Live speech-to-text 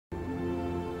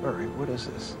All right, what is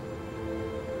this?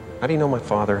 How do you know my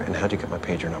father, and how'd you get my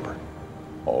pager number?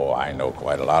 Oh, I know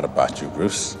quite a lot about you,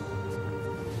 Bruce.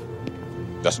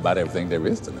 Just about everything there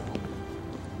is to know.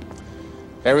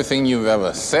 Everything you've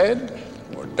ever said,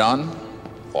 or done,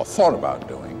 or thought about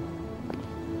doing,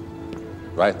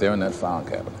 right there in that file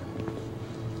cabinet.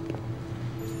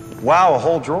 Wow, a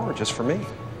whole drawer just for me.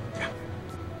 Yeah.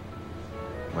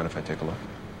 Mind if I take a look?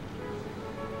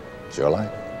 Sure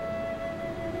like.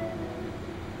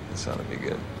 This ought to be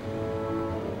good.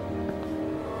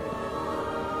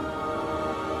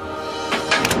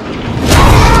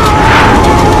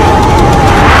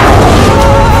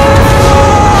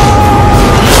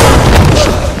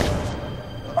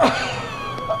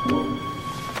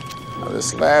 Now,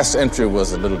 this last entry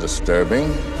was a little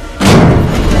disturbing.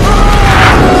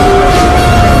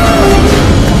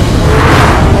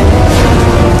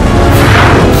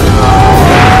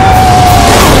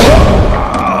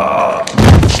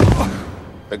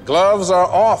 The gloves are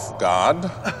off, God.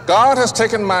 God has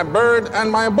taken my bird and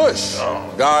my bush.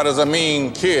 God is a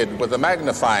mean kid with a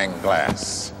magnifying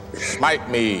glass. Smite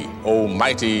me, O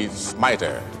mighty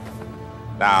smiter.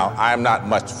 Now, I'm not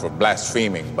much for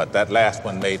blaspheming, but that last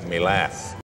one made me laugh.